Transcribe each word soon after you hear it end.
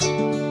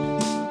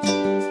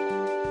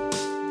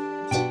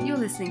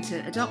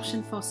listening to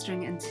Adoption,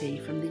 Fostering and Tea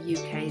from the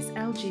UK's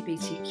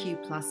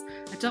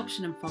LGBTQ+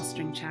 adoption and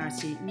fostering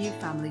charity New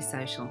Family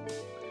Social.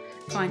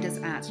 Find us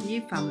at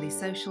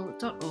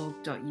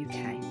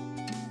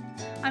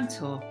newfamilysocial.org.uk. I'm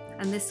Tor,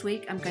 and this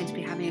week I'm going to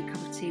be having a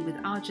cup of tea with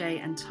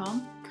Arjay and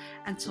Tom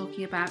and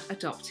talking about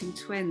adopting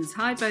twins.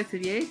 Hi, both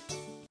of you.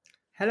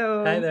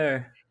 Hello. Hi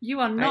there. You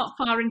are not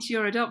far into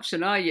your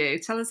adoption, are you?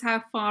 Tell us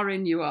how far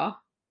in you are.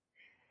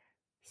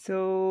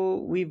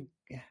 So we've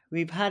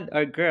had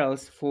our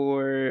girls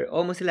for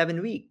almost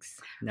 11 weeks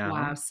now.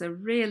 Wow, so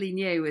really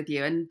new with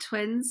you. And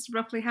twins,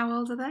 roughly how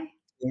old are they?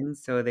 And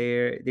so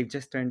they've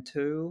just turned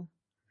 2.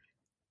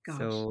 Gosh.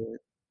 So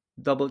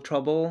double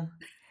trouble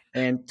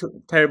and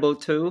terrible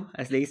 2,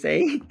 as they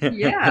say.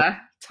 Yeah,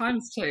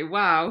 times 2.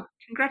 Wow.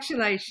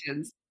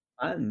 Congratulations.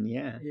 Fun,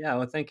 yeah. Yeah,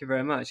 well, thank you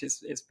very much.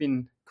 It's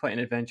been quite an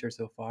adventure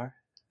so far.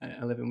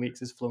 11 weeks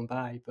has flown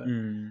by, but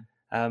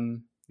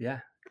yeah,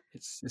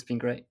 it's been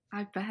great.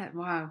 I bet.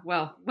 Wow.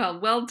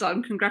 Well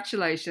done.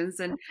 Congratulations.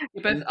 And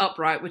you're both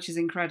upright, which is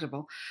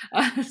incredible.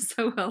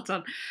 So well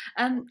done.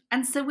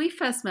 And so we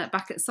first met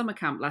back at summer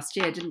camp last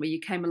year, didn't we?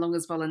 You came along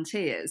as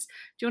volunteers.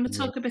 Do you want to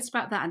talk a bit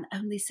about that and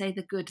only say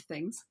the good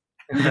things?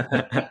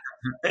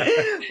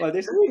 Well,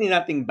 there's really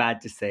nothing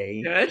bad to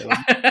say. Good. So,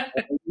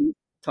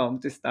 Tom,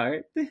 to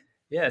start.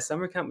 Yeah,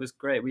 summer camp was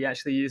great. We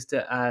actually used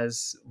it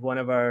as one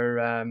of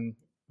our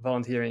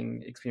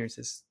volunteering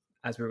experiences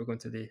as we were going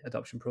through the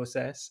adoption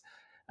process.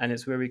 And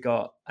it's where we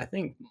got, I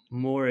think,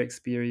 more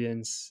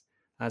experience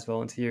as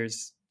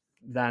volunteers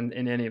than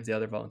in any of the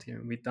other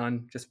volunteering we've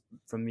done, just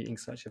from meeting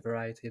such a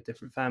variety of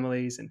different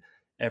families and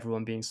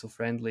everyone being so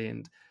friendly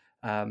and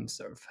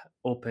sort of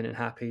open and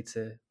happy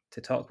to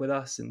talk with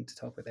us and to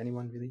talk with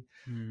anyone, really.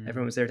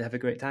 Everyone was there to have a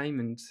great time.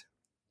 And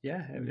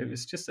yeah, it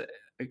was just a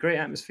great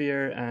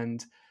atmosphere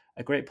and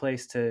a great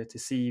place to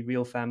see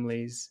real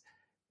families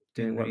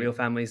doing what real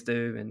families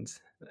do and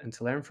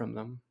to learn from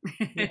them.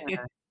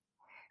 Yeah.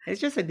 It's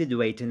just a good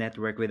way to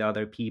network with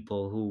other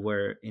people who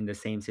were in the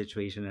same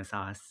situation as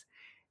us.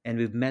 And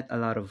we've met a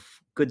lot of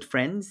good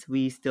friends.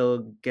 We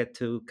still get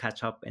to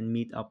catch up and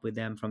meet up with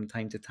them from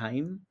time to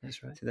time.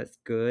 That's right. So that's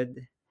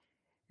good.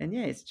 And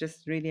yeah, it's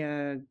just really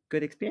a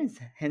good experience.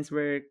 Hence,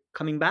 we're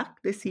coming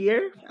back this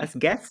year as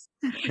guests.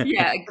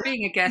 Yeah,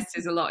 being a guest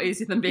is a lot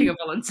easier than being a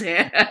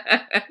volunteer.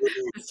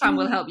 This time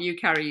we'll help you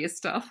carry your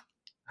stuff.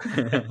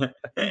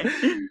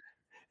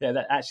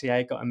 Yeah, actually,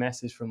 I got a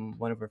message from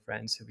one of our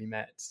friends who we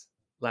met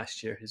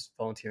last year who's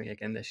volunteering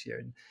again this year.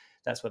 And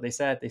that's what they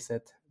said. They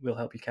said, we'll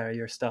help you carry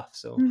your stuff.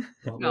 So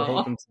we'll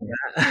hold them to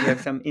that. We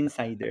have some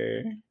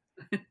insider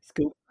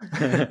scoop.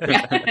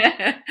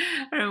 I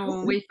remember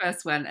when we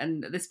first went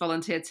and this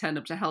volunteer turned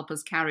up to help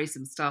us carry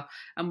some stuff,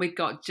 and we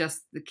got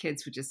the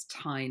kids were just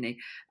tiny,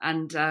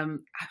 and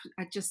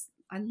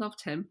I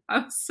loved him.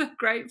 I was so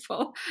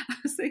grateful. I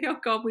was thinking, oh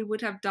God, we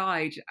would have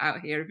died out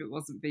here if it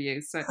wasn't for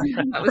you. So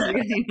that was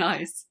really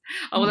nice.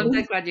 Oh, well, I'm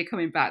so glad you're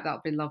coming back. That'll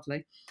be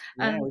lovely.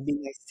 Yeah, it would be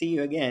nice to see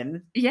you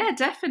again. Yeah,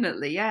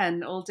 definitely. Yeah,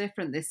 and all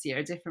different this year,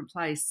 a different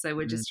place. So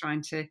we're just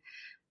trying to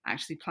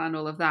actually plan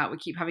all of that. We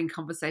keep having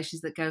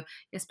conversations that go,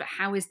 yes, but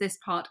how is this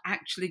part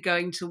actually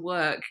going to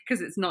work?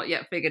 Because it's not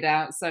yet figured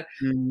out. So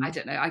I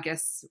don't know. I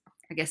guess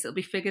it'll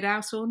be figured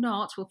out or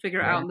not. We'll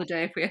figure it out on the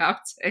day if we have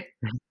to.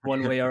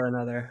 One way or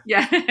another.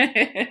 Yeah.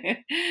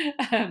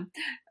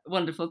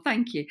 Wonderful.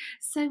 Thank you.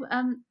 So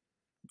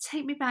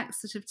take me back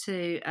sort of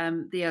to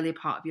the earlier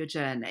part of your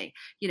journey.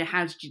 You know,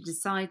 how did you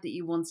decide that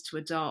you wanted to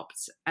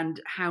adopt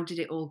and how did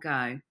it all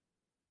go?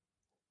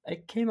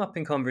 It came up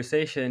in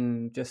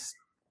conversation just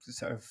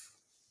sort of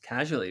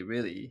casually,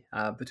 really,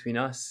 between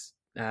us.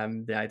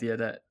 The idea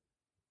that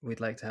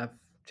we'd like to have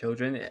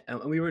children.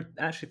 And we were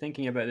actually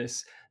thinking about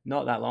this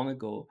not that long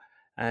ago,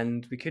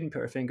 and we couldn't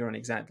put our finger on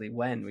exactly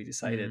when we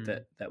decided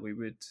that we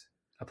would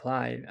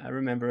apply. I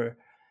remember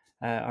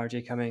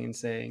RJ coming and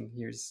saying,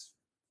 here's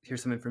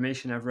some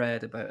information I've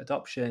read about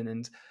adoption,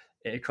 and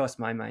it crossed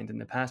my mind in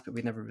the past, but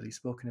we'd never really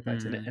spoken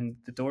about it. And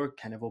the door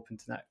kind of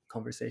opened to that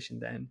conversation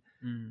then.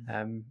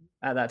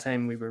 At that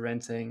time, we were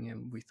renting,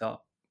 and we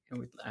thought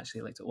we'd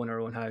actually like to own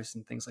our own house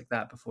and things like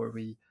that before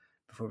we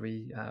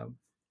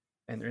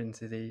enter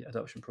into the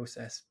adoption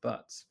process.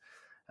 But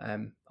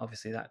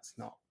obviously, that's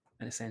not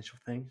an essential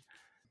thing.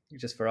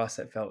 Just for us,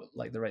 it felt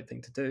like the right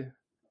thing to do.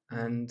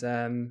 And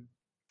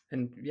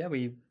yeah,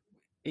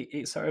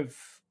 it sort of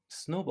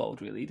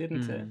snowballed, really,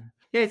 didn't it?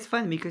 Yeah, it's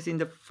fun because in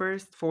the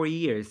first 4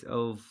 years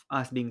of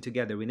us being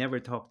together, we never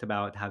talked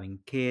about having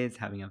kids,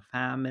 having a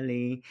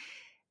family.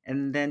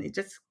 And then it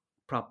just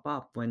propped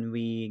up when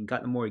we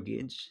got a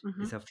mortgage.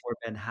 It's a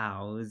 4-bed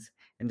house,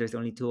 and there's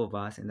only 2 of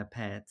us and the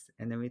pets.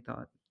 And then we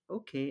thought,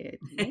 okay,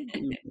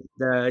 it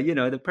might be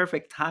the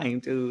perfect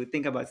time to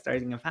think about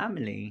starting a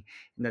family.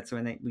 And that's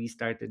when we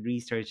started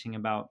researching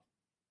about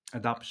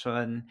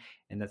adoption,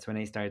 and that's when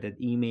I started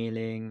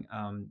emailing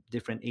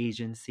different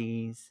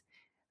agencies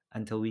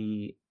until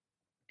we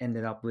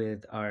ended up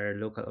with our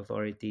local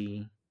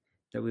authority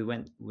that we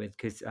went with,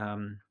 because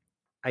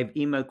I've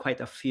emailed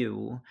quite a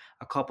few.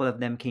 A couple of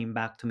them came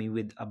back to me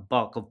with a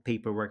bulk of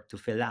paperwork to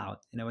fill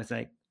out, and I was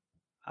like,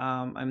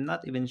 I'm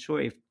not even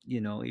sure if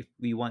if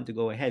we want to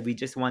go ahead. We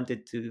just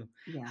wanted to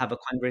Yeah. have a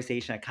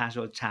conversation, a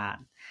casual chat.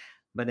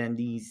 But then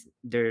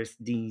there's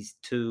these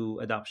two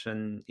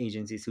adoption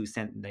agencies who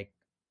sent like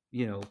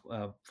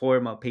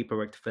formal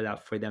paperwork to fill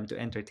out for them to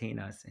entertain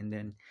us, and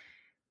then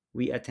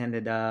we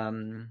attended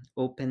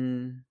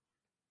open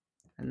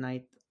a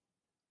night.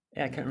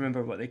 Yeah, I can't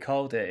remember what they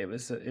called it. It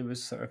was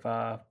sort of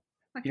a,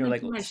 Like an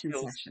like information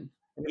schools. session.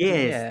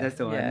 Yes, Yeah, that's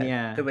the one. yeah.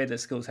 Yeah, The way that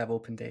schools have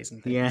open days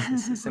and yeah.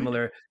 things. It's a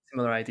similar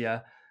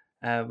idea,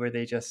 where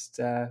they just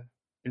Talk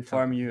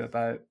inform you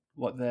about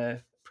what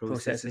the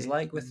process is processes.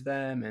 like with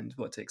them and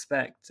what to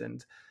expect,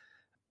 and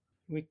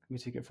we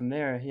took it from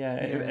there. Yeah,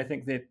 I Yeah.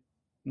 think that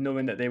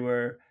knowing that they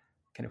were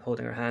kind of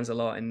holding our hands a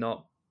lot and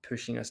not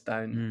pushing us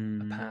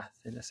down a Mm. path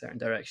in a certain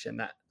direction,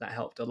 that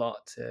helped a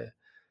lot to,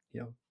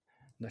 I'm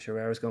not sure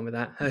where I was going with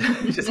that. It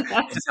That's just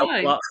helped a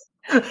fine. lot.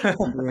 Yeah.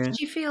 Did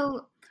you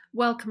feel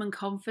welcome and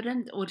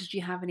confident, or did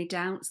you have any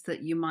doubts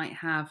that you might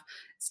have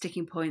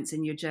sticking points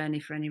in your journey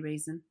for any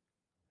reason?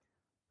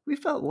 We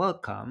felt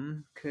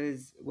welcome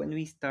because when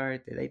we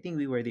started, I think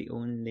we were the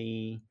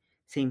only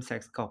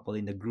same-sex couple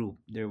in the group.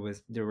 There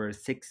were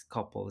 6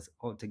 couples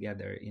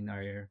altogether in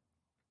our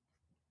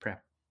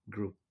prep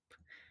group,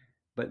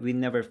 but we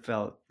never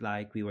felt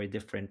like we were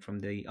different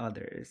from the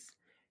others.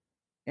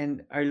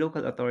 And our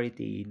local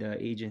authority, the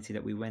agency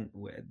that we went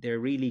with, they're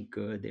really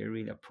good. They're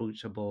really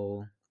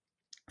approachable.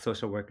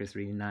 Social workers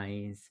really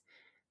nice.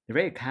 They're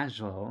very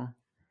casual,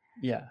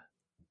 Yeah.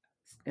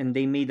 and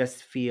they made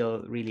us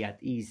feel really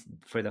at ease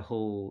for the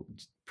whole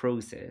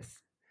process.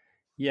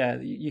 Yeah,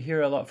 you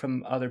hear a lot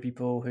from other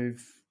people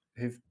who've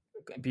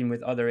been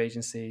with other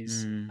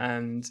agencies, Mm,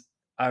 and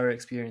our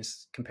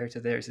experience compared to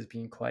theirs has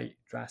been quite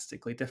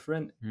drastically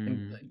different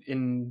mm,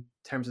 in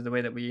terms of the way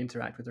that we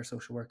interact with our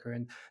social worker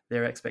and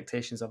their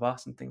expectations of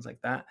us and things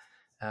like that.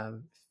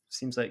 Um,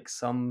 Seems like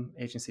some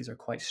agencies are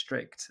quite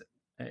strict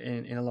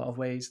in a lot of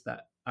ways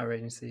that our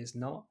agency is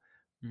not.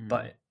 mm.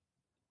 But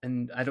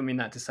and I don't mean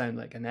that to sound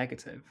like a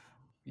negative,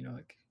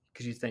 like,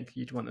 because you think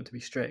you'd want them to be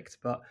strict,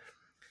 but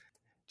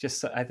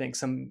just I think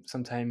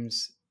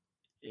sometimes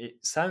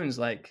it sounds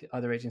like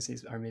other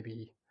agencies are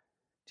maybe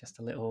just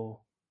a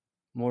little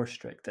more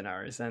strict than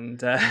ours, and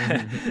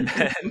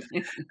I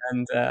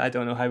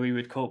don't know how we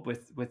would cope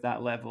with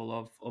that level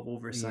of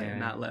oversight and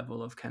Yeah. that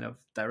level of kind of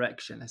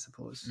direction, I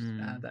suppose,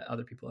 Mm. that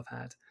other people have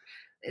had.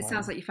 It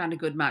sounds Um, like you found a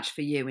good match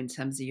for you in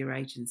terms of your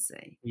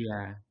agency.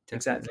 Yeah, definitely.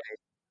 exactly.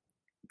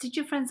 Did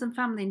your friends and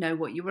family know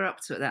what you were up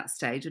to at that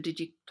stage, or did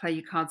you play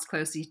your cards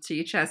closely to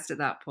your chest at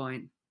that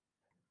point?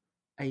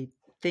 I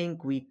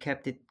think we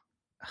kept it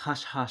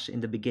hush hush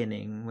in the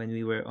beginning when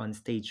we were on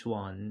stage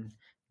one.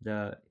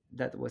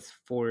 That was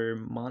 4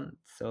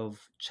 months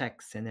of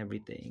checks and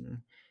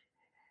everything.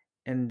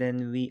 And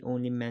then we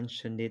only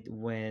mentioned it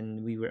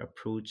when we were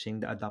approaching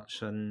the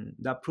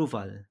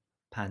approval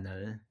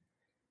panel.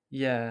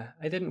 Yeah,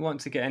 I didn't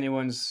want to get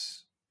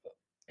anyone's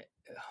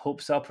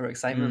hopes up or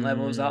excitement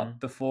levels Mm, up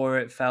before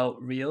it felt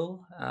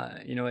real.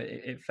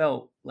 It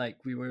felt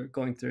like we were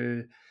going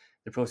through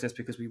the process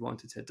because we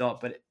wanted to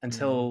adopt, but yeah.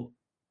 until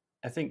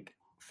I think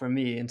for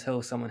me,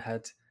 until someone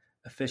had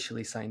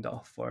officially signed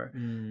off or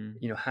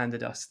Mm,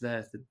 handed us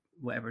the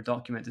whatever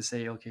document to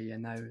say, okay, yeah,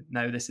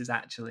 now this is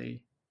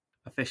actually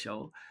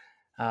official.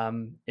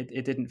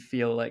 It didn't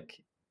feel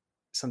like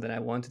something I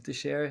wanted to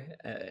share.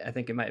 I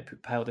think it might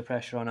have piled the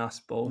pressure on us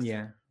both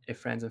yeah. if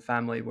friends and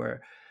family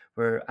were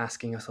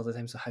asking us all the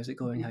time. So how's it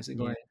going? How's it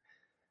Yeah. going?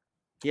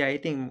 Yeah, I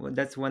think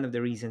that's one of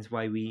the reasons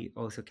why we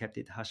also kept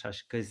it hush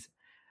hush, because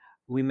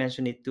we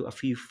mentioned it to a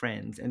few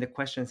friends, and the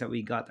questions that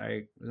we got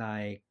are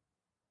like,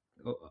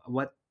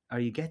 what are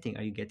you getting?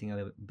 Are you getting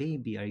a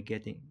baby? Are you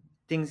getting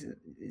things?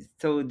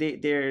 So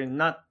they're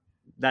not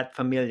that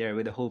familiar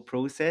with the whole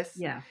process,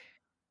 Yeah.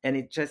 and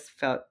it just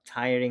felt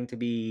tiring to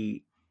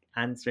be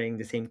answering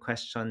the same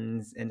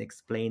questions and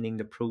explaining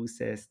the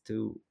process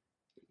to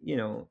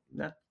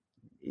not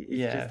it's just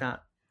Yeah,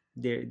 that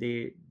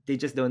they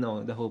just don't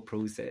know the whole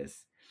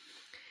process.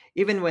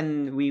 Even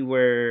when we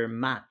were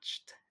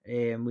matched,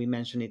 we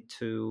mentioned it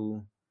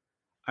to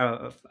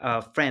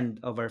a friend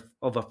of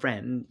a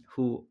friend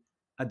who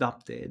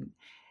adopted,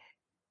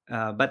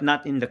 but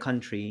not in the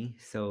country.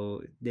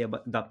 So they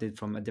adopted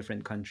from a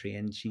different country,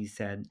 and she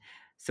said,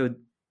 "So,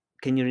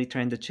 can you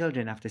return the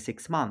children after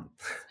 6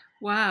 months?"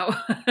 Wow.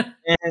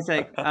 And it's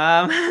like,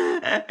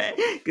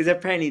 because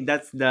apparently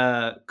that's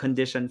the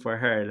condition for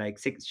her. Like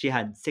she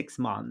had 6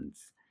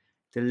 months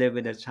to live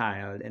with a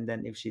child, and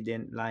then if she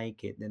didn't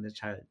like it, then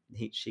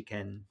she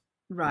can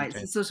Right.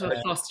 return. So sort of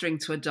a fostering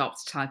to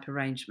adopt type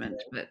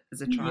arrangement, but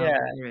as a trial yeah.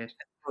 period.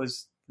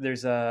 Because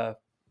there's an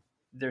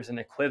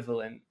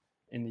equivalent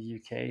in the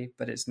UK,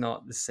 but it's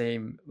not the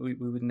same. We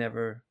would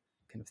never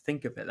kind of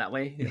think of it that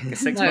way. Like a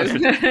six No,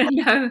 months.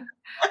 no.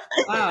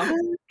 Wow.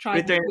 Try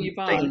Return before you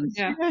buy. exchange.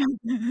 Yeah.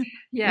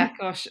 Yeah,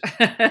 gosh.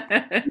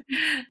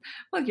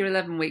 Well, you're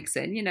 11 weeks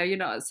in, you're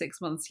not at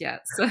 6 months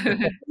yet.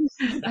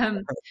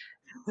 Um,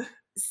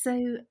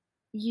 so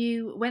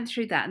you went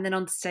through that and then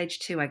on to stage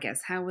two, I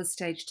guess. How was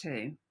stage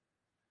two?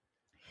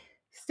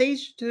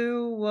 Stage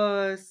two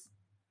was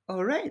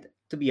all right,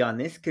 to be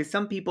honest, because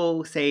some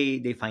people say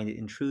they find it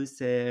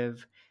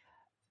intrusive.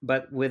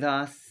 But with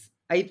us,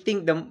 I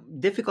think the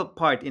difficult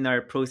part in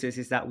our process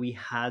is that we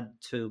had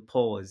to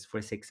pause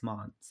for 6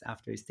 months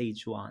after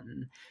stage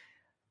one.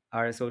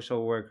 Our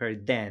social worker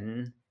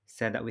then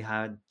said that we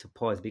had to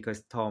pause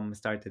because Tom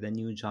started a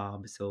new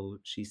job. So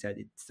she said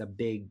it's a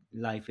big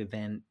life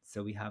event.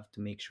 So we have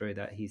to make sure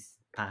that he's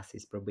passed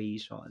his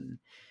probation.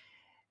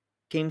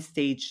 Came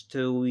stage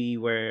two, we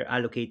were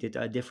allocated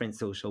to a different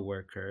social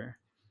worker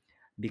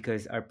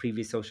because our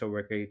previous social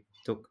worker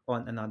took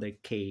on another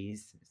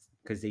case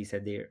because they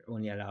said they're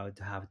only allowed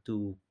to have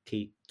two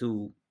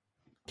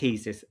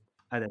cases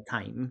at a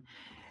time,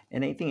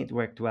 and I think it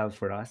worked well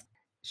for us.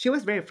 She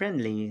was very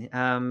friendly.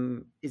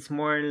 It's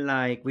more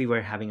like we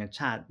were having a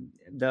chat.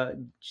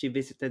 The She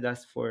visited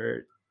us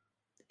for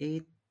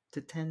 8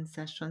 to 10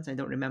 sessions. I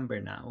don't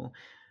remember now,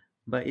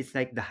 but it's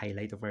like the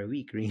highlight of our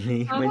week,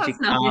 really. Oh, that's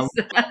nice.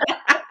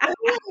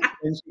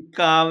 When she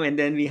come, and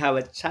then we have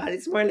a chat.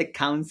 It's more like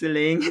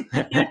counseling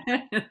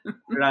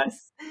for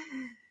us.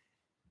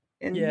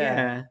 And Yeah,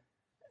 yeah,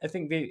 I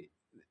think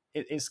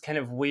it's kind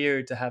of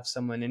weird to have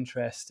someone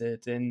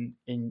interested in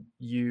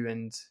you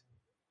and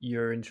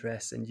your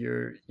interests and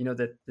your, you know,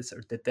 the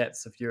sort of the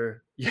depths of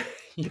your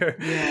your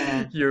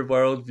yeah, your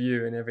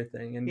worldview and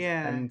everything,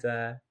 yeah. and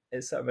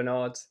it's sort of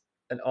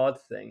an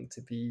odd thing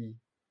to be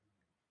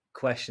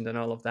questioned and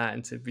all of that,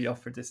 and to be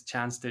offered this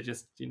chance to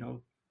just, you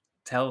know,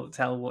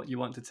 tell what you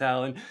want to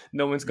tell, and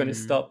no one's going to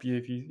Mm. stop you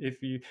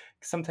if you.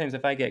 Sometimes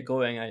if I get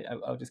going,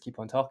 I'll just keep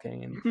on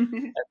talking, and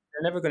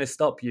they're never going to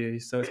stop you,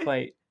 so it's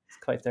quite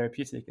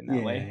therapeutic in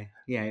that way.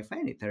 Yeah, yeah, I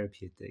find it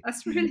therapeutic.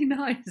 That's really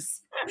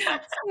nice.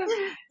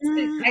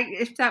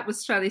 If that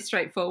was fairly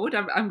straightforward,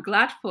 I'm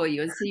glad for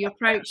you. And so you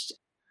approached,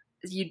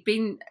 you'd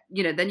been,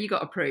 then you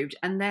got approved,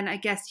 and then I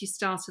guess you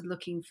started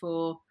looking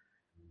for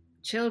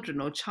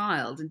children or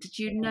child. And did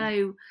you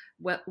know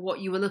what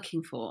you were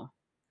looking for?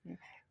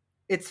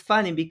 It's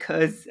funny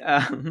because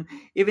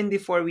even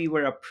before we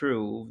were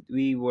approved,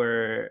 we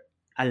were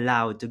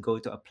allowed to go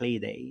to a play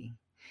day.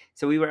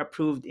 So we were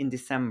approved in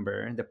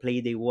December. The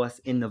play day was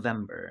in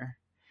November.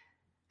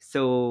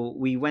 So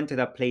we went to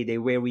that play day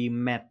where we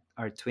met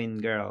our twin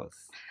girls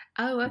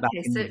Oh, back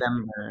okay. in So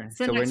November. it's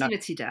a So we're not.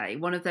 nativity day,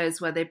 one of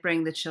those where they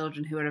bring the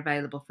children who are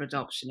available for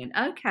adoption in.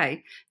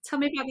 Okay. Tell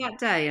me about that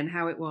day and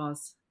how it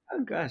was.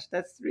 Oh gosh,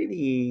 that's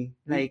really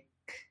we like,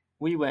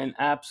 we went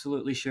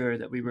absolutely sure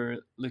that we were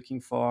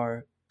looking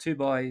for two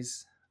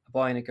boys, a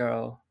boy and a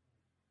girl,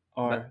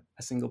 but or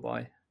a single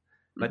boy,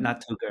 Hmm.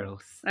 not two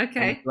girls.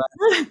 and Okay.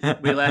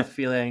 we left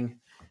feeling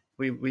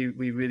we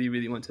really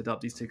really want to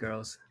adopt these two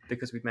girls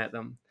because we've met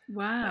them.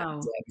 And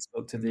Wow. we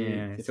spoke to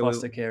the Yeah. the So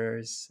foster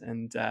carers,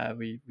 and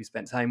we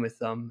spent time with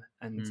them,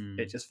 and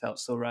it mm, just felt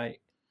so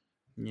right.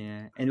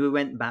 yeah, and we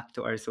went back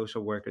to our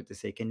social worker to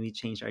say, can we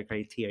change our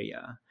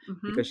criteria?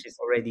 Because Hmm. she's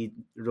already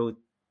wrote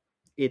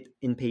it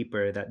in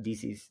paper that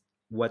this is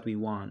what we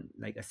want,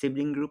 like a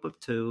sibling group of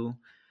two,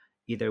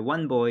 either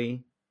one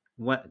boy,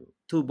 one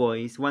two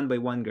boys, one boy,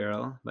 one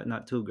girl, but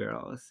not two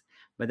girls.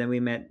 But then we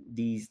met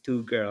these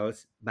two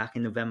girls back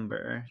in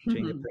November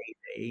during the play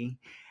day.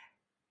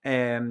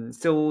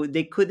 So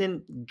they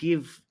couldn't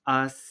give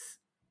us,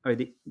 or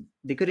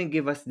they couldn't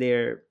give us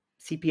their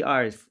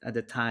CPRs at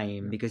the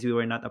time because we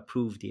were not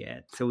approved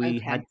yet. So we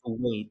had Okay. to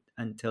wait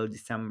until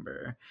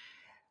December.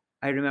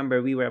 I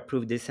remember we were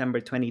approved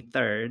December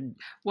 23rd.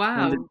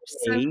 On the Wow.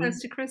 So day, close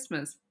to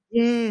Christmas.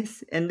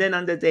 yes, and then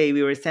on the day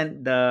we were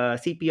sent the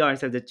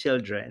CPRs of the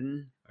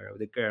children or of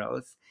the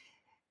girls,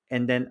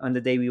 and then on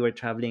the day we were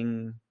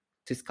traveling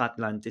to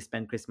Scotland to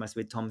spend Christmas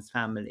with Tom's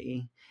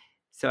family.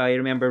 So I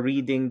remember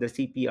reading the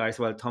CPRs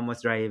while Tom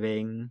was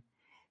driving,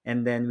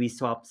 and then we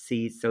swapped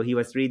seats. So he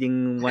was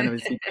reading one of the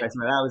CPRs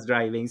while I was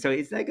driving. So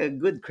it's like a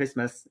good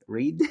Christmas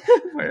read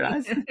for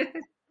us.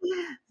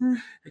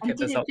 It And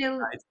kept us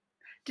occupied.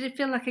 did it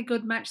feel like a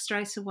good match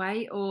straight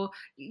away, or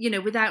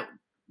without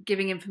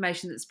giving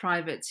information that's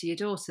private to your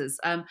daughters,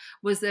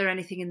 was there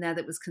anything in there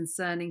that was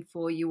concerning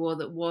for you, or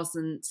that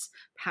wasn't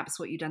perhaps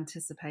what you'd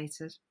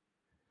anticipated?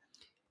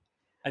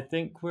 I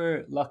think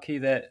we're lucky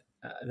that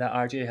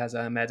RJ has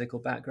a medical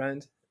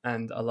background,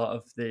 and a lot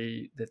of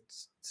the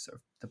sort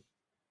of the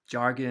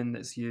jargon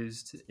that's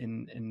used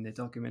in the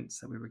documents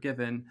that we were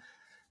given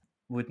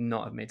would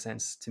not have made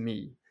sense to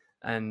me.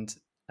 And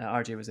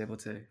RJ was able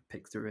to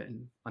pick through it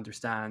and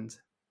understand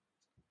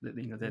the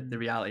Mm.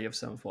 reality of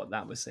some of what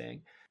that was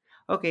saying.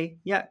 Okay,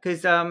 yeah,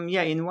 because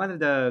yeah, in one of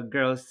the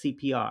girls'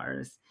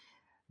 CPRs,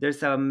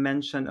 there's a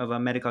mention of a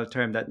medical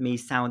term that may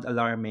sound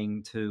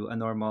alarming to a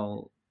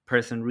normal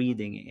person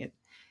reading it,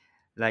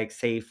 like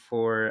say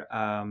for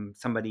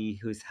somebody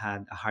who's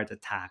had a heart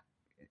attack.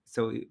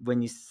 So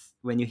when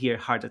you hear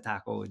heart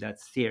attack, oh,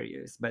 that's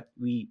serious. But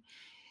we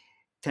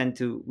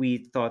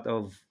thought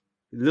of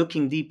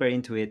looking deeper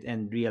into it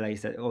and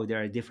realize that, oh,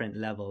 there are different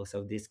levels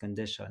of this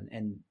condition,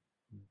 and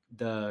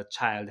the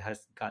child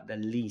has got the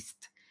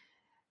least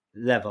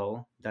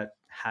level that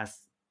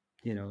has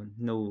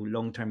no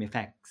long-term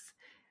effects.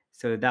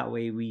 So that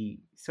way we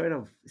sort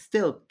of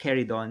still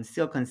carried on,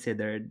 still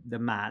considered the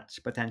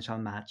match, potential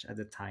match at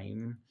the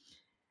time.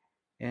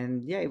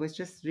 And yeah, it was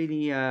just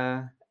really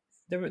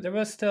There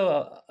was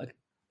still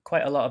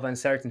quite a lot of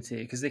uncertainty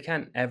because they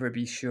can't ever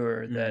be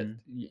sure that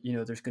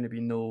mm, there's going to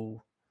be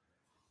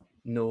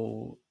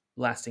no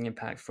lasting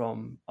impact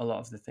from a lot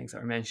of the things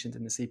that are mentioned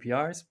in the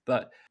CPRs.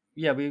 But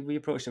yeah, we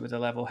approached it with a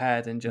level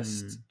head and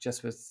mm,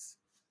 just with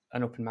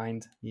an open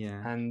mind,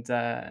 yeah. and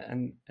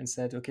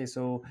said, okay,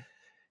 so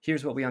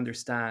here's what we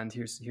understand.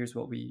 Here's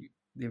what the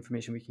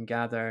information we can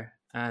gather,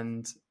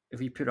 and if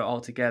we put it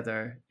all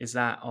together, is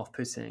that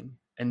off-putting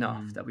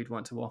enough Mm, that we'd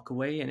want to walk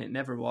away? And it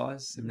never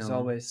was. It was no,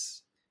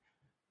 always.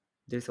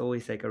 there's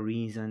always like a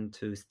reason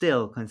to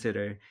still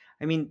consider.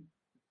 I mean,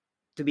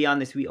 to be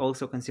honest, we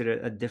also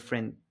considered a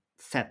different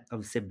set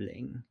of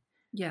sibling.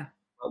 Yeah.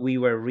 But we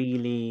were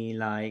really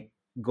like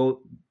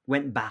go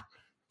went back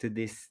to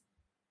these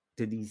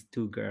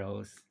two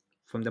girls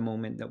from the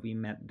moment that we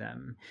met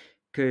them,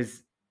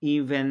 because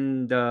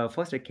even the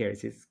foster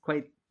cares is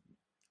quite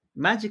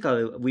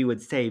magical, we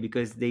would say,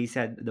 because they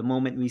said the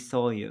moment we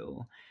saw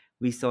you,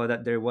 we saw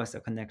that there was a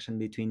connection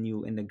between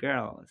you and the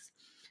girls,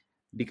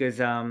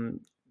 because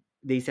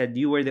they said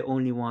you were the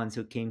only ones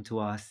who came to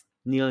us,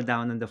 kneel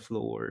down on the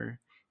floor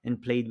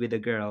and played with the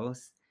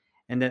girls,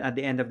 and then at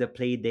the end of the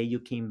play day you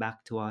came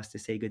back to us to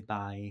say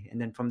goodbye,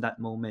 and then from that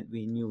moment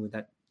we knew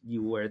that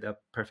you were the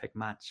perfect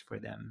match for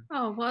them.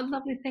 Oh, what a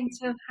lovely thing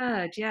to have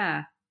heard.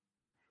 Yeah.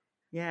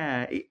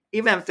 Yeah,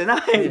 even up to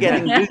now I'm Yeah.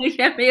 getting goosebumps.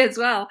 Yeah, me as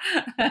well.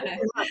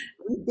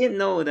 We didn't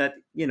know that,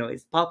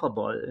 it's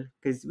palpable,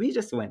 because we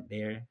just went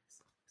there,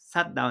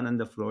 sat down on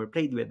the floor,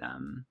 played with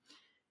them,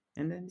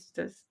 and then it's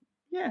just,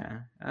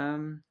 yeah,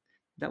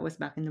 that was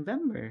back in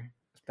November,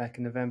 Back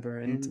in November,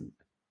 and and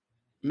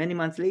many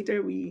months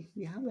later we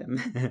have them.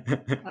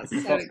 That's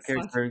the so foster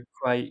cares exciting.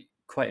 were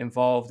quite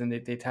involved, and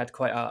they'd had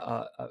quite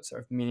a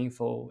sort of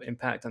meaningful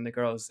impact on the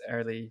girls'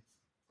 early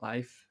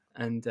life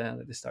and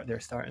their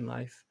start in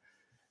life,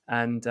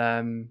 and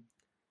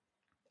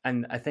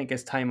I think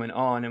as time went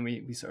on, and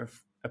we sort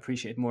of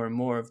appreciated more and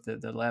more of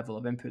the level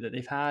of input that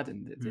they've had,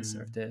 and the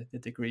sort of Mm, the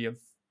degree of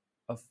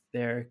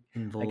their,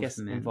 I guess,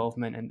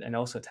 involvement. involvement and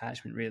also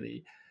attachment,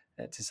 really,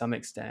 to some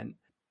extent,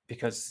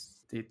 because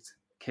they'd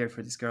cared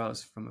for these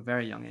girls from a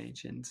very young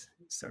age, and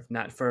sort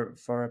of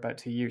for about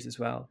 2 years as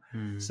well.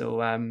 Mm,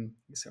 So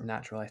it's sort of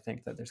natural, I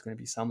think, that there's going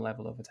to be some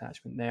level of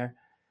attachment there.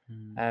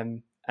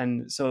 mm,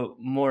 And so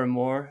more and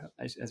more,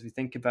 as we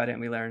think about it,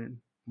 and we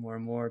learn more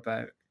and more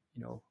about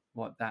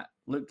what that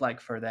looked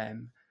like for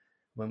them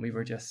when we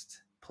were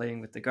just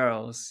playing with the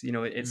girls,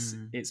 it's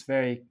mm, it's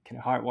very kind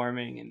of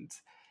heartwarming, and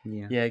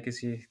yeah. yeah, it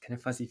gives you kind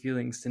of fuzzy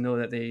feelings to know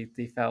that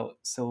they felt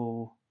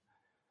so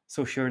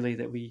surely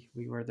that we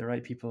were the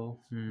right people.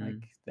 Mm,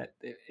 Like that,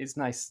 it's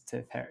nice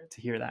to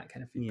hear that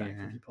kind of feedback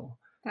from yeah. people.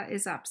 That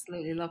is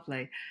absolutely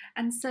lovely.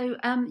 And so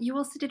you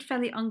also did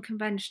fairly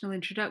unconventional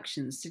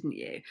introductions, didn't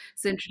you?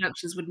 So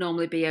introductions would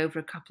normally be over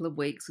a couple of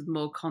weeks with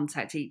more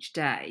contact each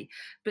day.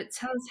 But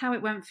tell us how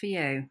it went for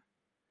you.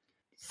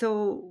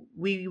 So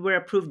we were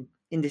approved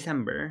in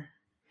December,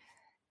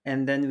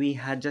 and then we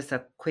had just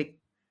a quick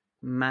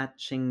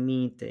matching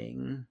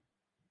meeting.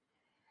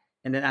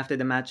 And then after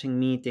the matching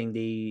meeting,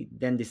 they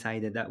then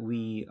decided that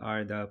we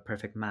are the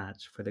perfect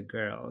match for the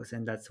girls.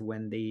 And that's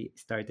when they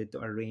started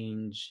to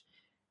arrange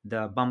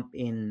the bump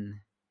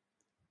in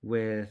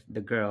with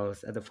the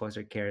girls at the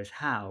foster care's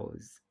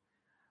house.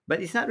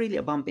 But it's not really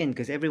a bump in,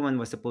 because everyone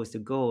was supposed to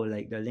go,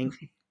 like the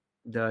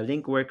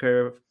link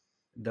worker,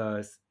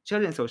 the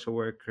children's social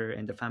worker,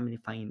 and the family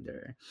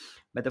finder.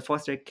 But the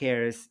foster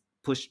cares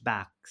pushed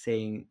back,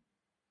 saying,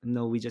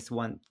 no,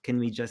 can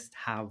we just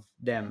have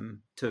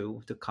them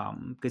too to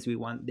come, because we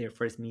want their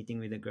first meeting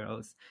with the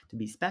girls to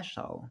be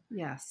special.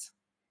 Yes.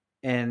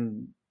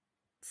 And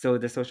so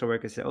the social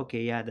worker said,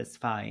 okay, yeah, that's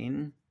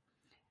fine.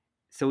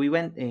 So we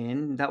went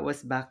in. That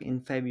was back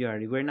in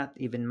February. We're not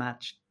even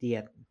matched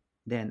yet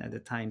then at the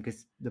time,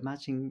 because the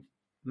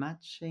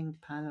matching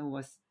panel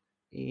was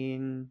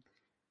in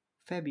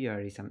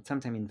February,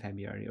 sometime in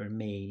February or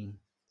May.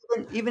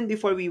 Even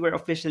before we were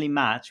officially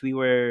matched, we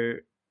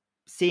were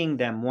seeing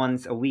them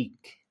once a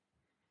week,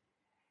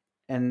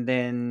 and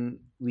then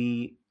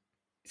we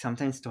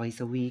sometimes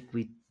twice a week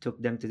we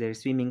took them to their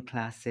swimming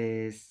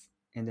classes,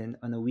 and then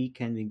on a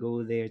weekend we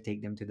go there,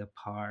 take them to the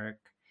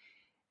park,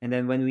 and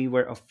then when we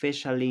were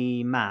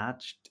officially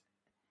matched,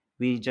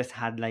 we just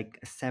had like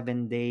a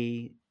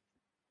 7-day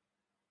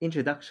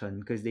introduction,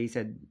 because they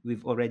said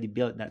we've already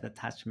built that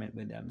attachment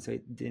with them, so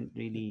it didn't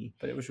really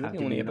But it was have really to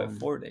be only about long.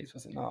 4 days,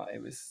 was it not?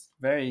 It was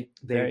very,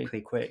 Very very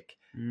quick. quick.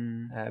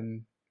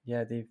 Mm.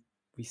 Yeah, it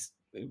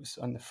was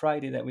on the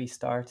Friday that we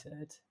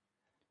started,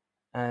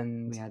 We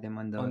and had them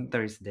on the on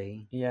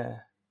Thursday. yeah,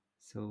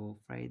 So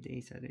Friday,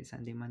 Saturday,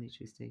 Sunday, Monday,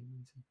 Tuesday.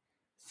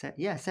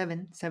 Yeah,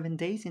 seven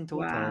days in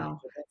total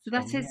Wow. So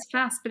that introduction. Yeah. is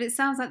fast, but it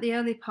sounds like the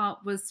early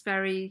part was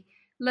very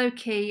low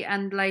key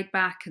and laid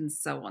back and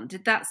so on.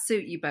 Did that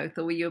suit you both,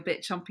 or were you a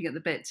bit chomping at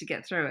the bit to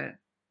get through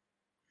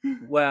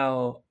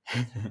well,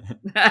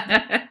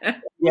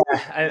 it?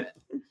 yeah,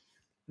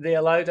 they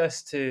allowed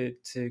us to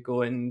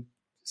go and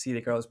see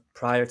the girls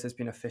prior to us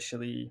being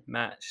officially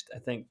matched. I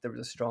think there was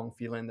a strong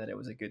feeling that it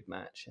was a good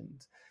match,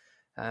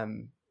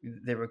 and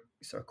they were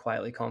sort of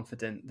quietly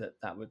confident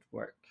that that would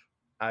work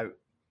out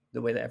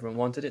the way that everyone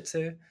wanted it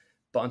to.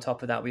 But on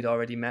top of that, we'd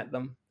already met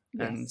them,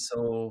 and Yes.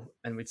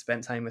 and we'd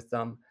spent time with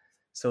them,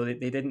 so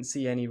they didn't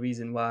see any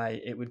reason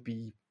why it would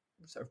be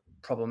sort of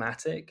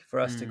problematic for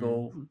us to Mm.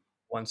 go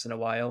once in a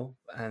while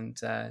and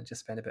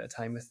just spend a bit of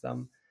time with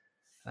them.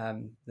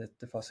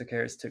 The foster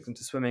carers took them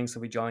to swimming,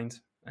 so we joined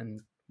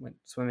and went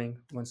swimming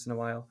once in a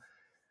while.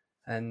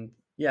 And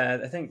yeah,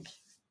 I think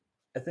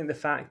the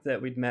fact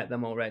that we'd met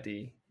them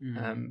already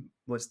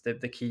was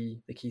the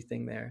key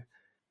thing there.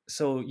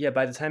 So yeah,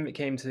 by the time it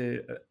came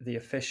to the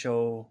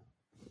official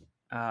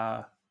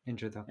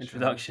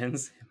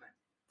introductions,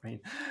 brain,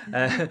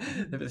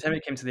 by the time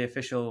it came to the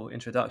official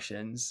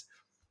introductions,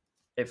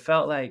 it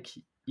felt like,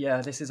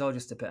 yeah, this is all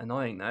just a bit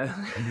annoying now.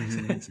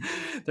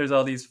 There's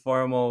all these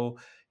formal,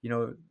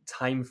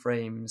 time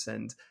frames,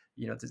 and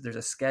there's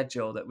a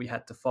schedule that we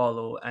had to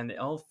follow, and it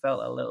all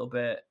felt a little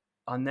bit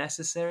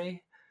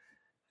unnecessary.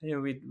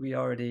 We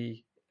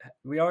already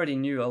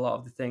knew a lot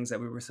of the things that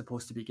we were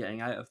supposed to be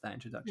getting out of that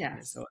introduction here.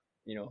 Yes. So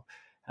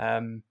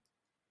um,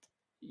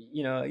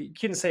 you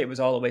couldn't say it was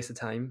all a waste of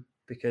time,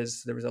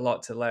 because there was a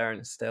lot to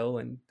learn still,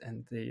 and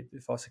the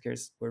foster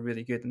carers were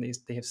really good, and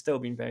they have still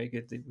been very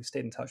good. We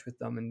stayed in touch with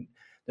them, and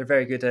they're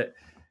very good at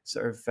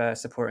sort of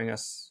supporting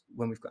us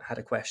when we've had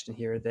a question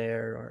here or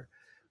there, or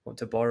want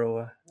to borrow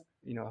a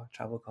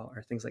travel call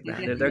or things like that.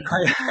 They're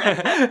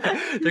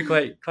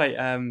quite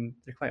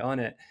they're quite on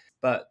it.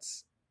 But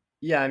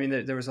yeah, I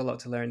mean, there was a lot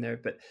to learn there,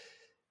 but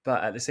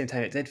at the same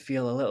time, it did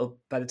feel a little.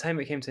 By the time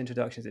it came to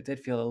introductions, it did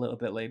feel a little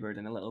bit labored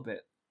and a little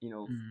bit,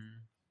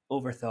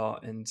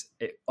 overthought, and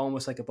it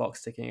almost like a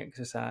box ticking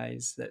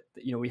exercise that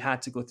we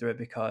had to go through it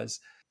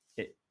because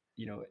it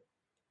you know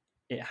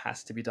it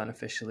has to be done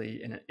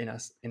officially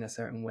in a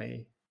certain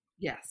way.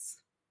 Yes.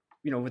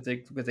 With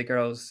the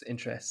girls'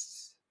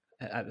 interests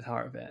at the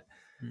heart of it,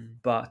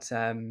 but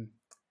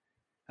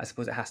I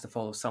suppose it has to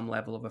follow some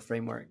level of a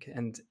framework,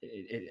 and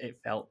it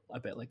felt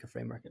a bit like a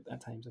framework at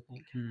times, I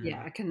think.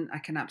 Yeah, I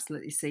can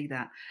absolutely see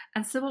that.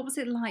 And so, what was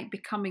it like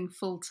becoming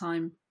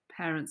full-time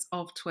parents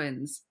of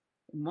twins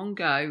in one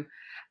go,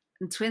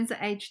 and twins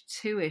at age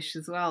 2-ish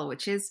as well?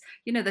 Which is,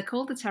 they're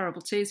called the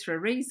terrible twos for a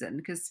reason,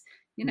 because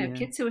Yeah.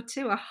 kids who are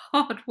two are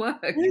hard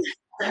work.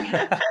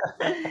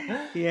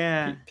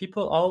 Yeah.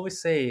 People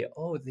always say,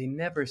 "Oh, they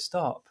never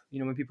stop."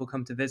 When people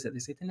come to visit, they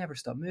say they never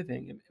stop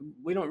moving.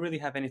 We don't really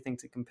have anything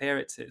to compare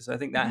it to, so I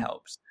think that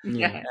helps.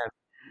 Yeah.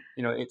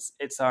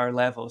 It's our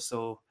level,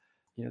 so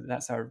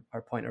that's our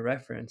point of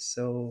reference.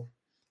 So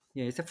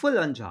Yeah, it's a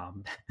full-on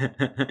job.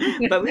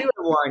 But we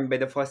were warned by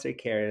the foster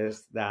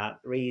carers that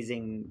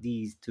raising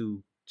these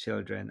two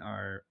children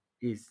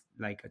is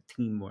like a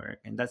teamwork,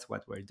 and that's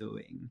what we're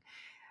doing.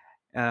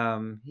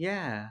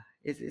 Yeah,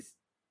 it's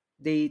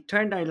they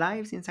turned our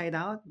lives inside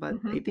out, but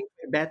I Mhm. think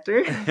we're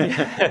better.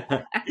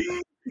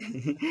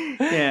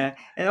 Yeah,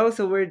 and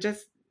also we're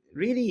just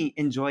really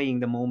enjoying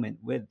the moment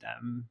with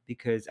them,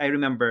 because I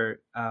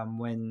remember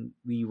when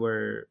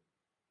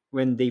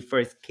they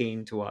first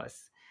came to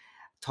us.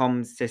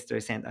 Tom's sister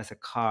sent us a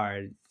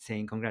card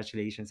saying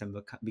congratulations on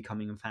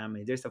becoming a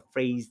family. There's a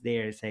phrase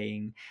there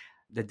saying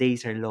the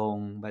days are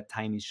long but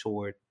time is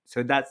short.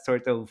 So that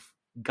sort of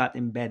got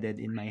embedded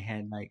in my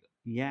head, like,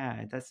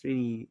 yeah, that's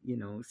really,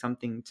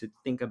 something to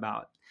think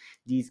about.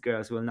 These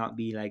girls will not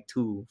be like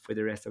two for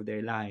the rest of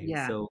their lives.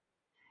 Yeah. So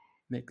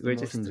make the we're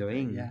just most of it.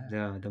 enjoying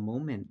Yeah. the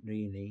moment,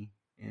 really.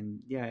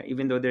 And yeah,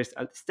 even though there's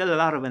still a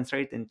lot of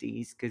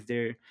uncertainties, because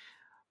they're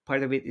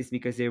part of it is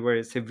because they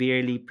were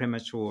severely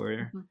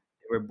premature. Mhm.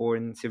 They were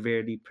born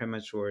severely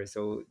premature,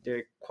 so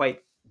they're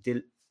quite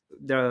the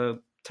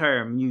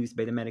term used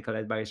by the medical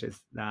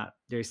advisors that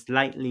they're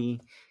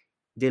slightly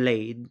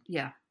delayed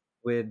Yeah.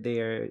 with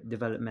their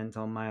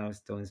developmental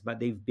milestones, but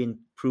they've been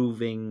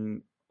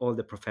proving all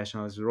the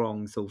professionals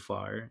wrong so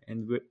far,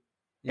 and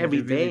Yeah,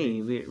 every they've really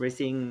day been. we're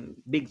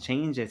seeing big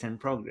changes and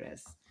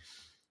progress.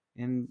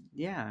 And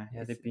yeah,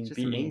 Yeah, it's they've been just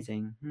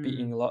amazing.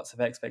 beating lots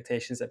of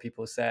expectations that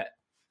people set,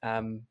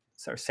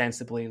 sort of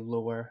sensibly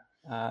lower,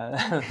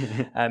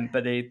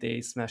 but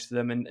they smashed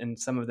them, and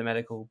some of the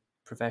medical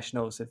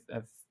professionals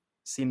have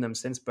seen them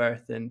since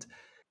birth, and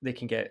they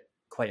can get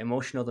quite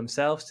emotional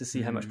themselves to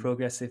see how much Mm,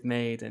 progress they've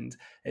made, and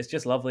it's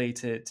just lovely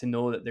to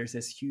know that there's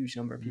this huge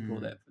number of people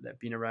mm, that have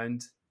been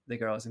around the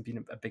girls and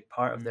been a big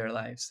part of their mm,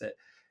 lives, that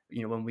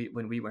when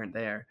we weren't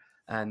there,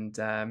 and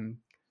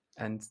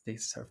they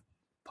sort of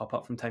pop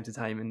up from time to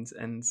time,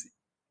 and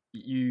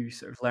you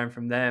sort of learn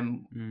from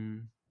them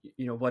mm,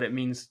 what it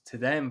means to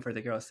them for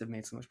the girls to have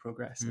made so much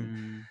progress,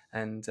 mm.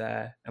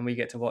 and we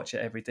get to watch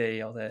it every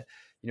day, all the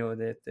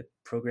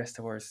progress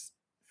towards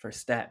first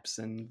steps,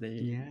 and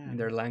Yeah.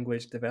 their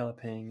language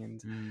developing,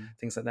 and Mm,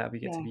 things like that. We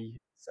get to Yeah. be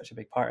such a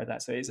big part of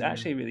that, so it's mm,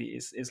 actually really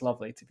is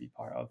lovely to be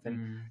part of. And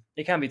mm.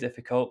 it can be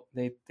difficult.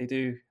 They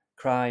do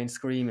cry and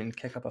scream and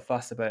kick up a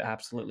fuss about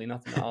absolutely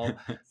nothing at all,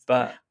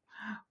 but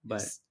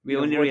but we You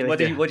know, only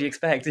realized what do you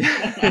expect? I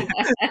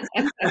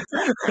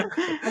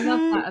love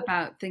that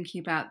about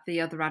thinking about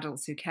the other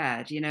adults who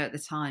cared, at the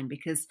time,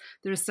 because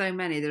there are so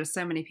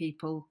many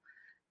people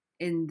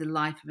in the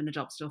life of an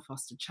adopted or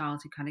fostered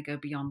child who kind of go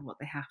beyond what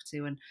they have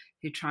to and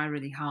who try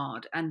really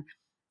hard. And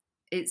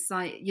it's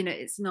like,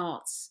 it's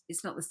not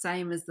the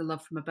same as the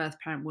love from a birth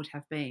parent would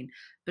have been,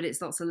 but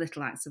it's lots of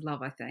little acts of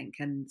love, I think.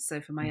 And so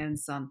for my own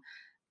son,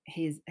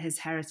 his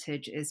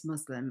heritage is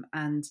Muslim,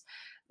 and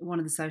one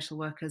of the social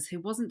workers who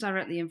wasn't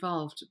directly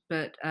involved,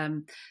 but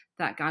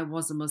that guy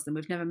was a Muslim.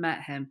 We've never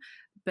met him,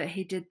 but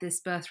he did this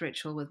birth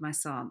ritual with my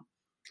son.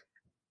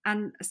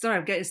 And sorry,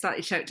 I'm getting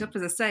slightly choked up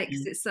as I say,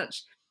 because it's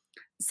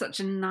such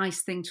a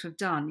nice thing to have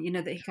done.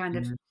 That he kind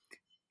of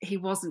he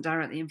wasn't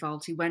directly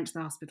involved. He went to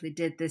the hospital, he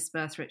did this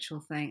birth ritual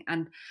thing,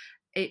 and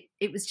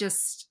it was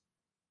just,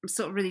 I'm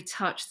sort of really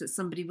touched that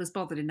somebody was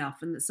bothered enough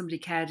and that somebody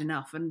cared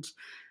enough and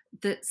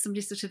that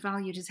somebody sort of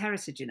valued his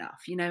heritage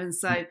enough, and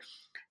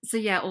so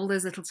yeah, all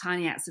those little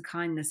tiny acts of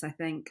kindness, I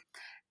think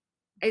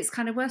it's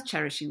kind of worth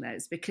cherishing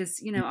those,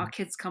 because our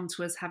kids come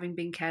to us having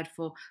been cared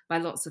for by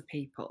lots of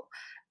people,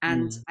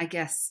 and I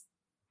guess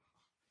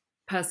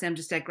personally I'm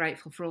just dead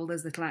grateful for all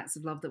those little acts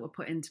of love that were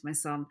put into my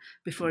son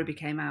before he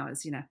became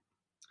ours.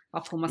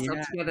 I'll pull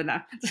myself together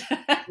now.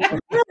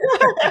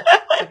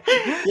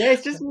 Yeah,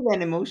 it's just really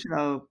an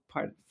emotional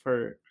part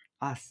for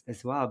us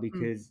as well,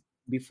 because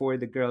before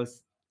the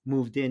girls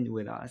moved in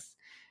with us,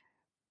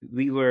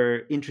 we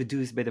were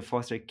introduced by the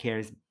foster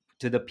cares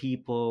to the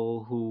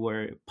people who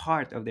were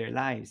part of their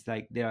lives,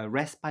 like the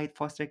respite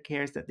foster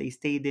cares that they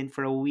stayed in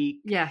for a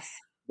week. Yes.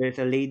 There's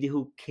a lady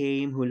who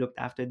came who looked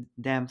after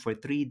them for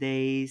 3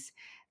 days.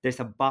 There's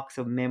a box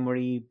of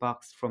memory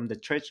box from the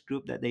church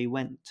group that they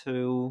went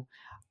to,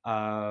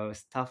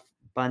 stuffed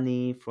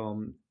bunny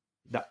from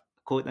the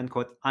quote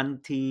unquote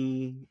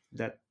auntie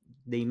that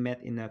they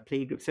met in a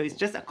playgroup. So it's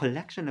just a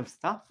collection of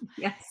stuff.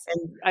 Yes.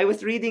 And I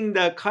was reading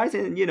the cards,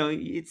 and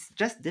it's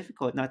just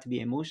difficult not to be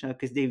emotional,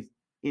 because they've,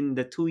 in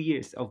the 2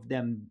 years of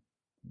them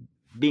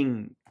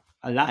being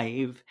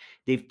alive,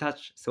 they've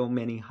touched so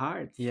many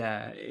hearts.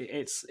 Yeah,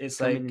 it's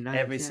So like many lives,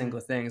 every yeah. single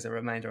thing is a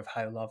reminder of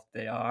how loved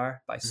they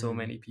are by so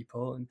many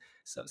people, and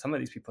so some of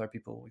these people are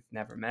people we've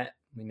never met,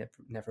 we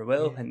never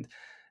will, and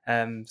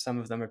some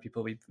of them are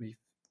people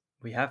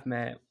we have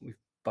met, we've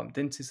bumped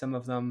into some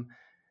of them,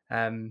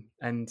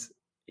 and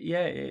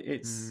yeah,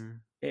 it is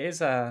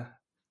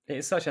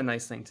such a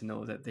nice thing to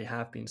know that they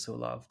have been so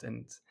loved,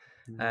 and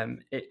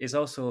it is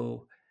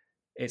also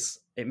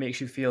it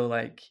makes you feel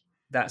like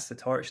that's the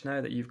torch now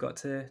that you've got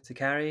to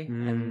carry.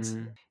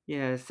 And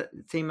yeah,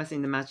 same as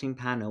in the matching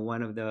panel,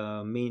 one of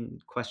the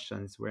main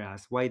questions were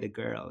asked, why the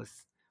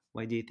girls?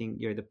 Why do you think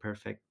you're the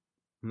perfect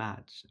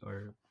match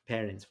or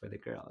parents for the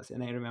girls?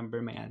 And I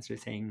remember my answer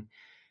saying,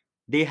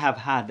 they have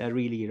had a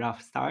really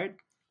rough start,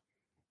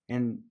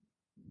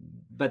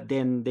 but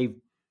then they've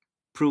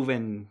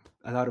proven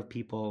a lot of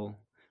people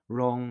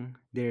wrong.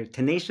 They're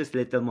tenacious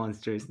little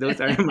monsters. Those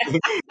are my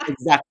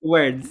exact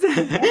words. So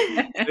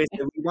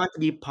we want to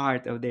be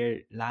part of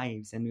their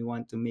lives, and we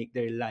want to make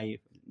their life.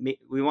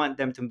 We want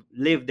them to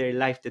live their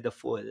life to the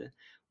full,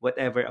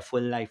 whatever a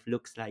full life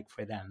looks like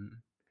for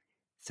them.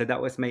 So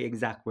that was my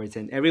exact words,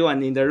 and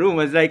everyone in the room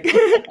was like,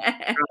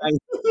 crying.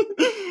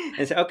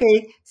 And so,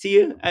 okay, see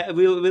you.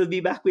 We'll be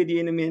back with you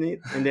in a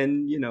minute. And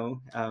then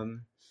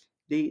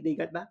they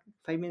got back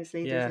 5 minutes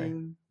later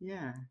saying,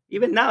 yeah.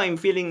 Even now I'm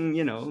feeling,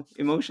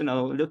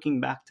 emotional looking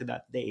back to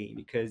that day,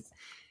 because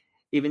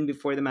even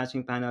before the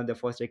matching panel, the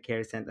foster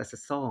care sent us a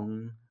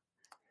song.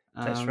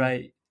 That's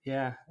right.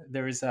 Yeah,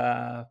 there was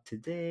a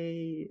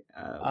today.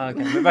 I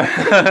can't remember.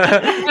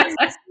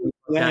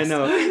 Yeah, I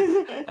know.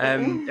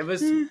 It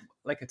was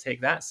like a Take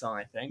That song,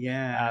 I think.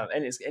 Yeah.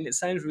 And it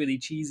sounds really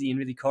cheesy and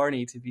really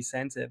corny to be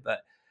sent it,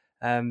 but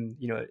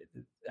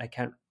I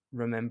can't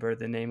remember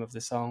the name of the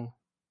song,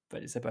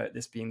 but it's about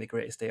this being the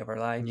greatest day of our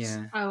lives.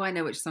 Yeah. Oh, I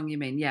know which song you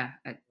mean. Yeah.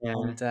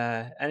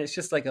 And it's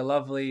just like a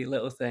lovely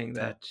little thing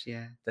that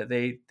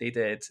they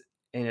did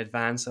in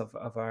advance of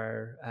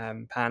our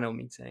panel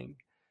meeting.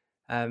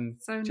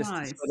 So just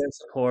nice. to show their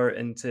support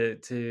and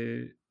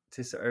to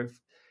sort of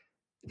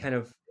kind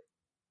of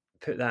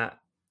put that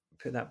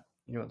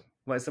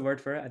what's the word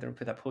for it? I don't know,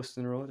 put that post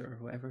in the road or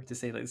whatever to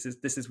say, like,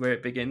 this is where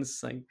it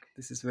begins, like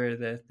this is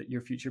where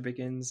your future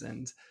begins,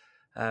 and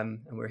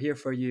we're here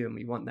for you, and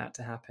we want that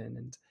to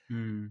happen.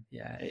 And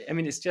yeah, I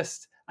mean, it's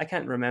just, I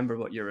can't remember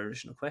what your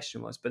original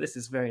question was, but this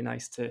is very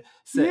nice to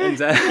sit and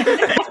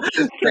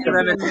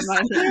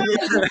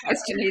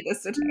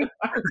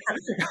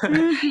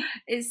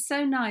it's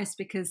so nice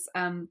because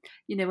when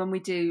we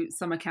do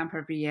summer camp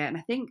every year, and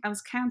I think I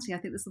was counting, I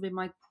think this will be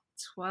my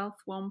 12th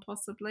one,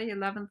 possibly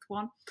 11th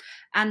one,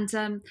 and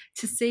to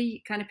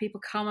see kind of people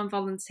come and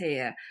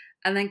volunteer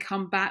and then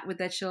come back with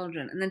their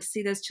children, and then to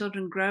see those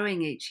children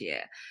growing each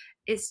year,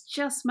 it's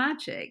just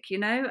magic,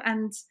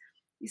 and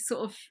you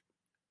sort of,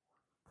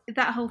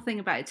 that whole thing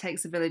about it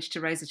takes a village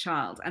to raise a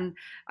child. And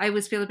I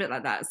always feel a bit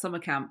like that at summer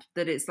camp,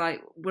 that it's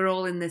like we're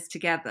all in this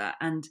together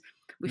and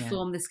we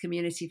form this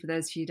community for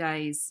those few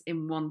days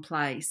in one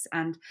place.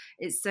 And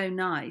it's so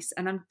nice.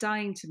 And I'm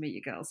dying to meet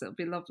you girls. It'll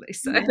be lovely.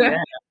 So it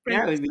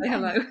would be say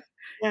hello.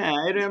 Yeah,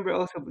 I remember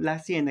also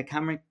last year in the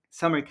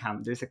summer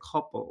camp, there's a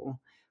couple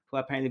who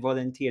apparently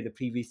volunteered the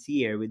previous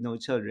year with no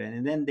children.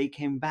 And then they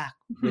came back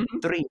with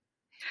 3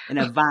 in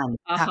a van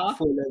packed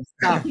full of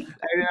stuff.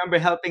 I remember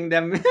helping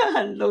them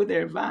unload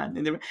their van.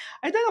 And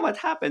I don't know what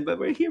happened, but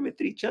we're here with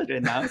 3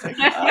 children now. It's like,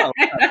 oh.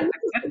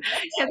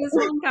 Yeah, there's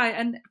one guy,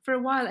 and for a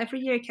while, every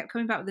year he kept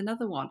coming back with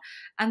another one.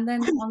 And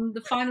then on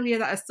the final year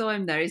that I saw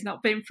him there, he's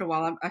not been for a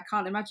while. I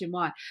can't imagine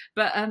why.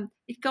 But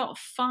he got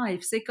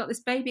 5. So he got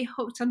this baby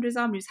hooked under his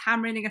arm. He was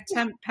hammering a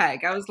tent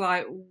peg. I was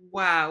like,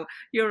 wow,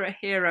 you're a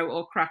hero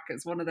or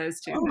crackers, one of those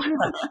two.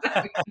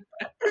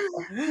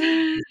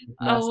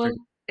 Well,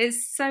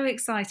 it's so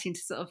exciting to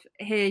sort of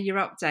hear your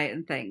update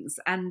and things.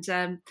 And,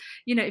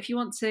 if you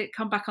want to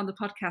come back on the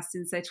podcast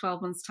in, say,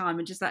 12 months' time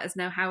and just let us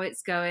know how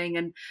it's going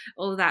and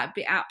all of that, I'd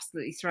be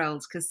absolutely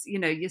thrilled because,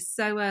 you're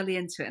so early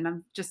into it and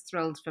I'm just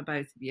thrilled for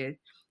both of you.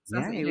 So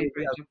Yeah, it would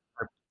be a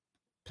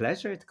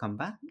pleasure to come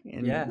back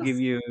and give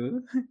you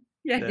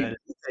the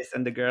list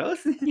and the girls.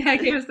 Yeah,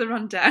 give us the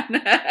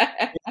rundown.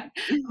 I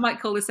might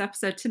call this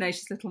episode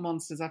Tenacious Little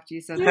Monsters after you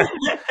said that.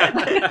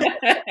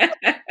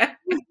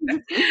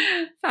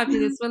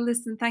 Fabulous. Well,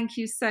 listen, thank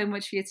you so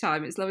much for your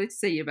time. It's lovely to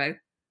see you both.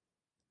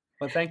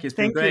 Well, thank you. It's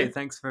been great.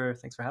 Thanks for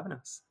having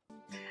us.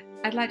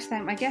 I'd like to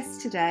thank my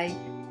guests today,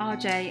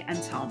 Arjay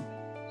and Tom.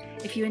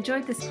 If you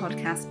enjoyed this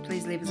podcast,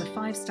 please leave us a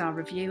 5-star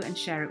review and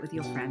share it with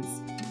your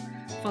friends.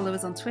 Follow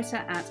us on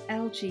Twitter at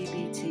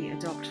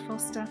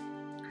LGBTAdoptFoster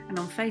and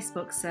on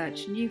Facebook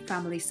search New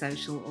Family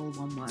Social, all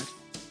one word.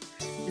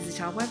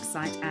 Visit our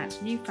website at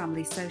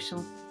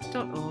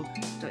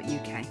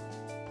newfamilysocial.org.uk.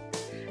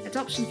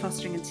 Adoption,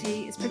 Fostering and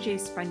Tea is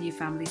produced by New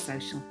Family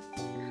Social.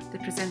 The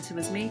presenter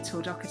was me,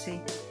 Tor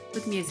Doherty,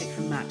 with music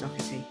from Matt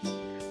Doherty.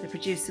 The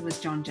producer was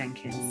John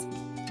Jenkins.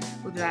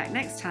 We'll be back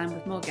next time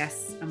with more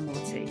guests and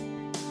more tea.